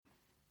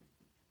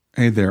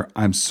Hey there,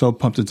 I'm so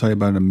pumped to tell you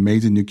about an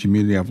amazing new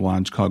community I've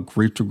launched called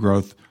Grief to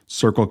Growth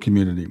Circle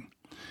Community.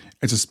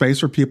 It's a space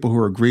for people who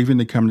are grieving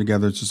to come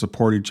together to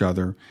support each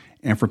other,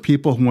 and for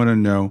people who want to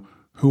know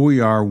who we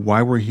are,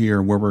 why we're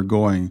here, where we're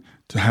going,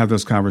 to have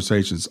those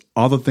conversations,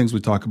 all the things we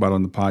talk about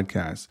on the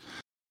podcast.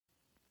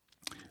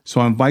 So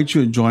I invite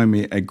you to join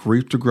me at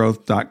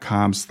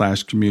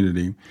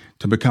grieftogrowth.com/community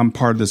to become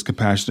part of this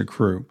compassionate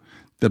crew.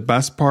 The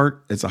best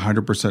part, it's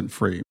 100%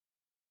 free.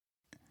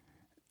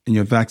 And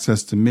you have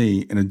access to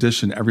me in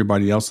addition to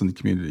everybody else in the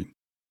community.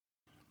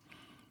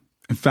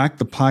 In fact,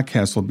 the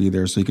podcast will be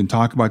there so you can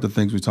talk about the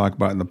things we talk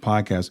about in the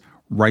podcast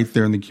right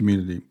there in the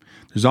community.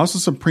 There's also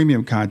some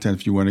premium content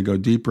if you want to go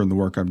deeper in the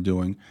work I'm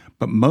doing,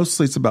 but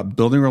mostly it's about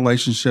building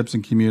relationships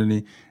and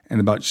community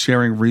and about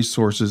sharing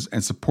resources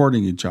and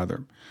supporting each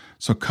other.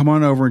 So come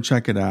on over and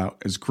check it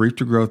out. It's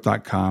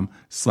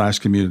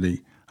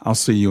grieftogrowth.com/community. I'll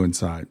see you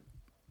inside.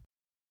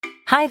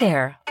 Hi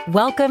there.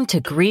 Welcome to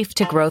Grief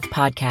to Growth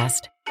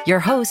podcast. Your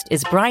host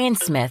is Brian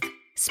Smith,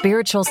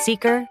 spiritual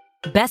seeker,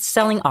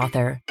 best-selling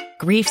author,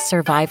 grief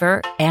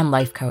survivor, and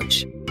life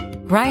coach.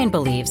 Brian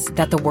believes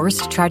that the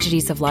worst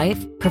tragedies of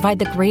life provide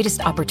the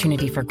greatest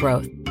opportunity for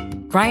growth.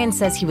 Brian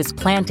says he was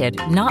planted,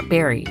 not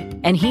buried,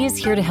 and he is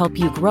here to help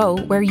you grow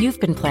where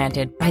you've been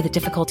planted by the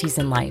difficulties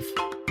in life.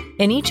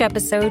 In each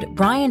episode,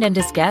 Brian and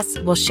his guests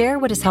will share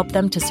what has helped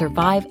them to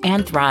survive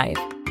and thrive.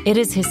 It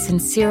is his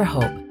sincere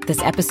hope this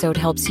episode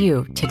helps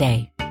you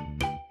today.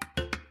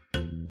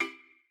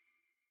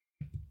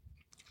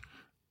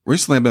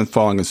 Recently, I've been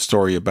following a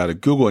story about a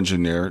Google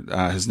engineer.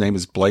 His name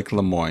is Blake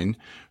Lemoine,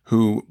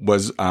 who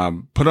was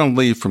put on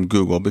leave from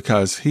Google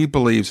because he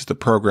believes the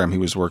program he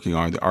was working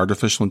on, the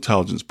artificial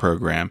intelligence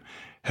program,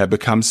 had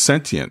become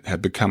sentient,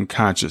 had become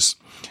conscious.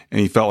 And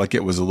he felt like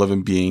it was a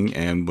living being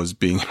and was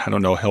being,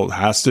 held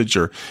hostage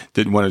or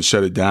didn't want to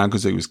shut it down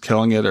because he was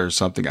killing it or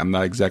something. I'm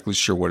not exactly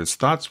sure what his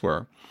thoughts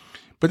were.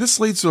 But this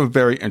leads to a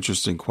very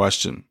interesting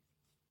question.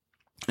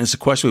 It's a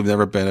question we've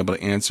never been able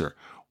to answer.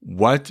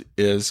 What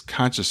is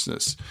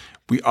consciousness?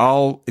 We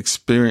all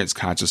experience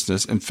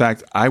consciousness. In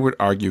fact, I would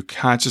argue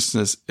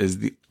consciousness is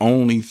the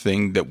only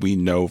thing that we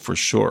know for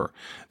sure.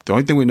 The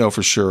only thing we know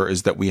for sure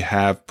is that we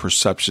have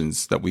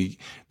perceptions, that we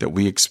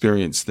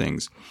experience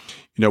things.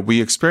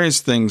 We experience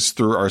things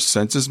through our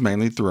senses,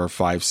 mainly through our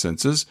five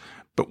senses,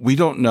 but we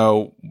don't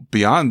know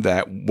beyond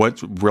that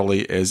what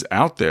really is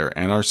out there.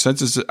 And our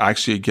senses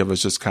actually give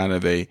us just kind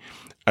of a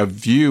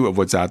view of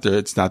what's out there.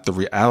 It's not the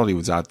reality of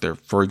what's out there.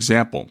 For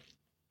example,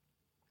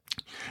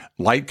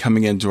 light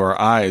coming into our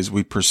eyes,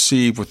 we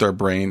perceive with our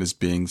brain as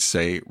being,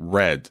 say,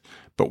 red,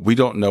 but we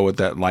don't know what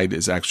that light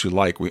is actually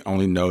like. We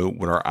only know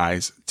what our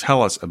eyes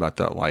tell us about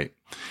that light.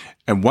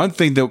 And one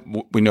thing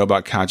that we know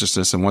about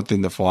consciousness and one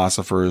thing that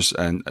philosophers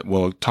and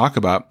will talk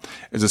about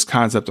is this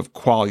concept of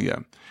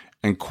qualia.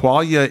 And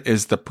qualia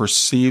is the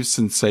perceived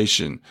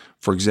sensation,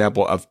 for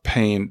example, of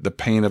pain, the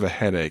pain of a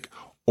headache,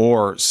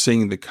 or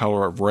seeing the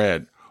color of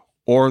red,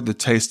 or the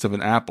taste of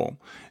an apple.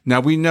 Now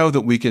we know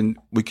that we can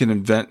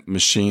invent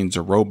machines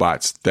or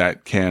robots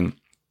that can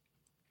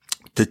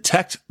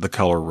detect the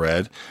color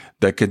red,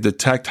 that can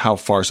detect how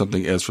far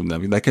something is from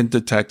them, that can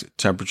detect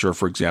temperature,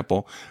 for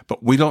example,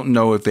 but we don't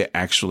know if they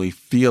actually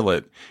feel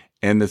it.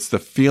 And it's the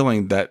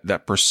feeling,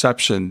 that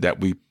perception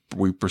that we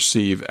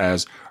perceive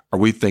as, or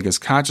we think is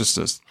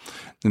consciousness.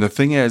 And the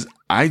thing is,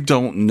 I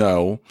don't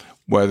know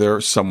whether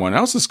someone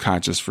else is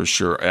conscious for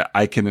sure.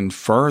 I can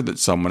infer that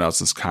someone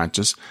else is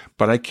conscious,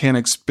 but I can't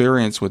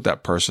experience what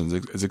that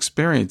person is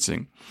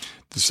experiencing.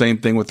 The same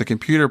thing with the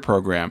computer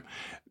program.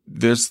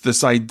 There's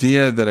this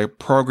idea that a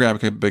program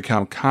can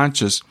become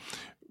conscious.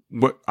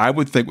 What I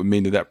would think would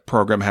mean that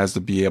program has to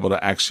be able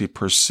to actually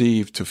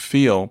perceive, to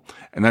feel,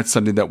 and that's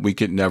something that we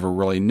could never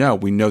really know.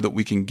 We know that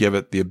we can give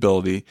it the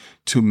ability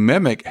to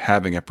mimic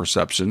having a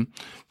perception,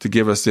 to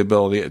give it the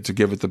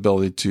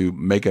ability to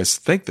make us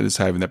think that it's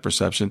having that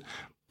perception,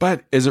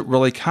 but is it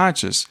really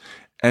conscious?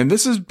 And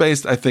this is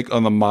based, I think,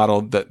 on the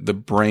model that the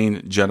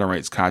brain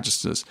generates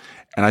consciousness.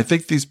 And I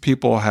think these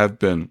people have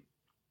been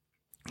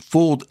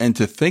fooled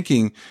into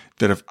thinking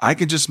that if I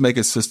can just make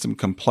a system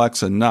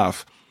complex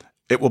enough,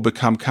 it will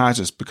become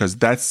conscious, because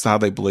that's how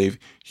they believe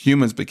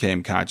humans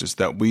became conscious,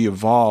 that we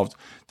evolved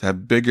to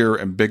have bigger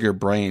and bigger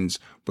brains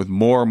with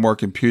more and more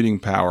computing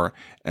power.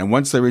 And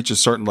once they reach a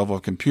certain level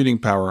of computing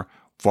power,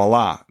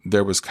 voila,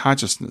 there was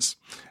consciousness.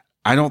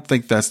 I don't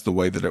think that's the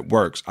way that it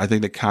works. I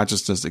think that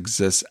consciousness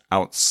exists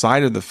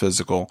outside of the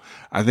physical.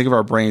 I think of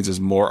our brains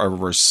as more of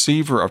a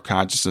receiver of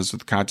consciousness,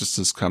 with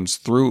consciousness comes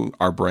through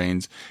our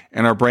brains.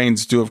 And our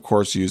brains do, of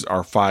course, use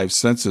our five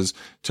senses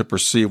to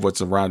perceive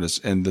what's around us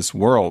in this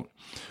world.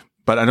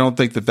 But I don't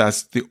think that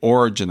that's the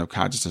origin of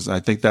consciousness. I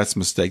think that's a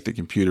mistake that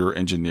computer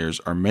engineers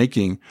are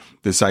making,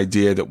 this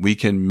idea that we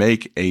can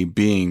make a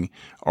being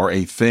or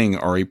a thing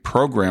or a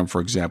program,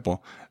 for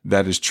example,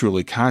 that is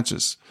truly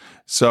conscious.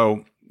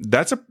 So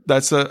that's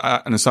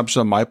an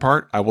assumption on my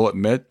part. I will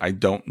admit I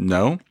don't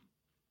know.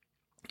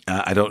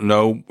 I don't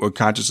know where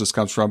consciousness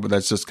comes from, but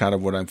that's just kind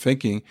of what I'm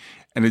thinking.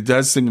 And it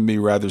does seem to me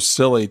rather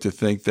silly to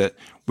think that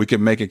we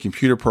can make a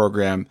computer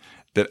program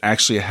that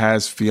actually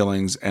has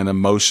feelings and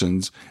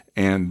emotions,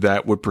 and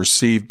that would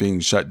perceive being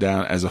shut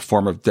down as a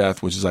form of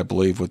death, which is, I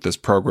believe, what this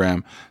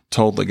program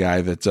told the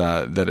guy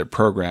that it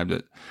programmed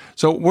it.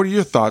 So what are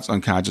your thoughts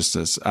on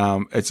consciousness?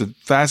 It's a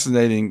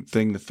fascinating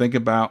thing to think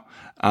about.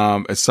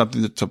 It's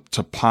something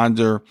to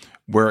ponder,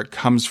 where it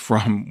comes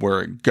from,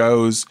 where it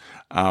goes,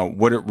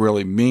 what it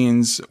really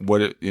means,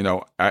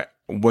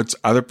 what's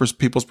other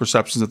people's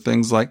perceptions of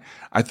things like.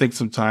 I think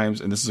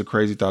sometimes, and this is a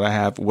crazy thought I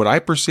have, what I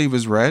perceive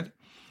as red,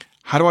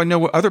 how do I know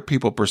what other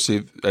people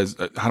perceive as,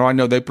 how do I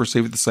know they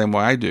perceive it the same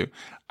way I do?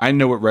 I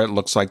know what red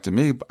looks like to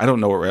me, but I don't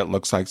know what red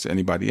looks like to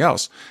anybody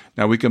else.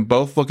 Now, we can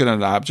both look at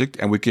an object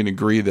and we can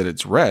agree that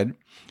it's red,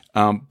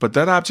 but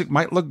that object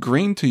might look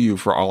green to you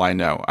for all I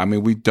know. I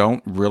mean, we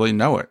don't really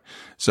know it.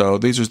 So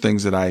these are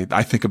things that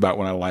I think about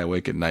when I lie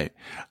awake at night.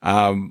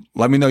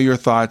 Let me know your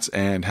thoughts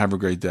and have a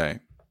great day.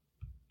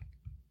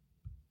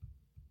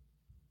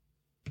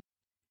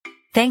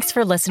 Thanks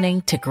for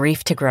listening to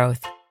Grief to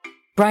Growth.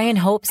 Brian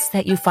hopes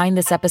that you find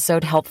this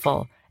episode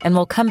helpful and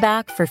will come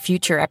back for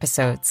future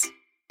episodes.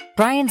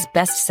 Brian's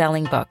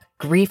best-selling book,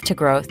 Grief to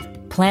Growth,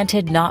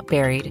 Planted Not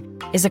Buried,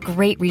 is a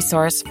great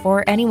resource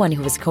for anyone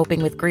who is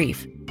coping with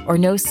grief or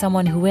knows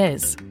someone who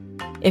is.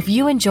 If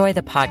you enjoy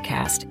the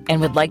podcast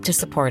and would like to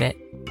support it,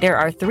 there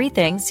are 3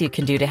 things you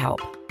can do to help.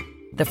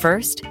 The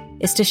first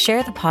is to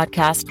share the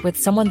podcast with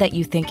someone that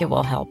you think it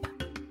will help.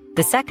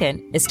 The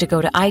second is to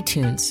go to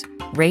iTunes,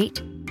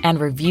 rate, and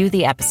review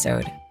the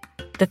episode.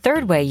 The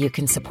third way you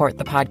can support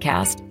the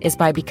podcast is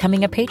by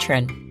becoming a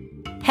patron.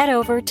 Head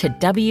over to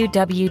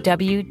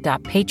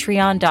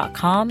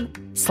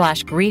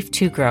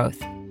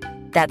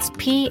www.patreon.com/grief2growth. That's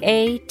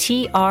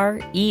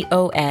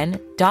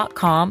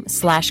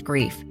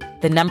patreon.com/grief,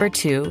 the number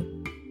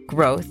 2,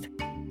 growth,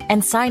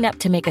 and sign up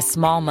to make a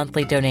small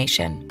monthly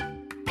donation.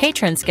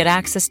 Patrons get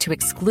access to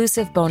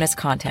exclusive bonus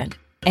content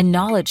and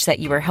knowledge that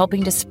you are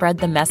helping to spread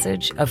the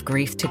message of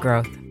grief to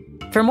growth.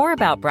 For more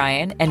about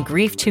Brian and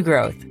Grief to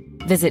Growth,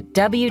 visit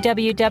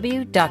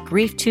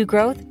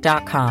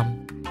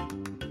www.grief2growth.com.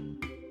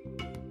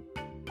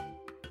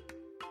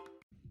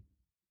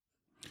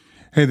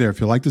 Hey there, if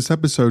you liked this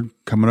episode,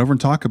 come on over and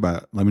talk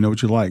about it. Let me know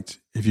what you liked.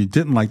 If you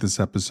didn't like this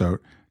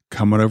episode,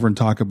 come on over and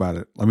talk about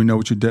it. Let me know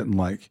what you didn't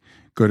like.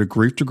 Go to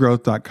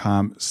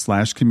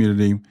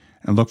grieftogrowth.com/community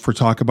and look for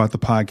Talk About the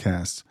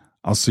Podcast.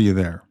 I'll see you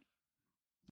there.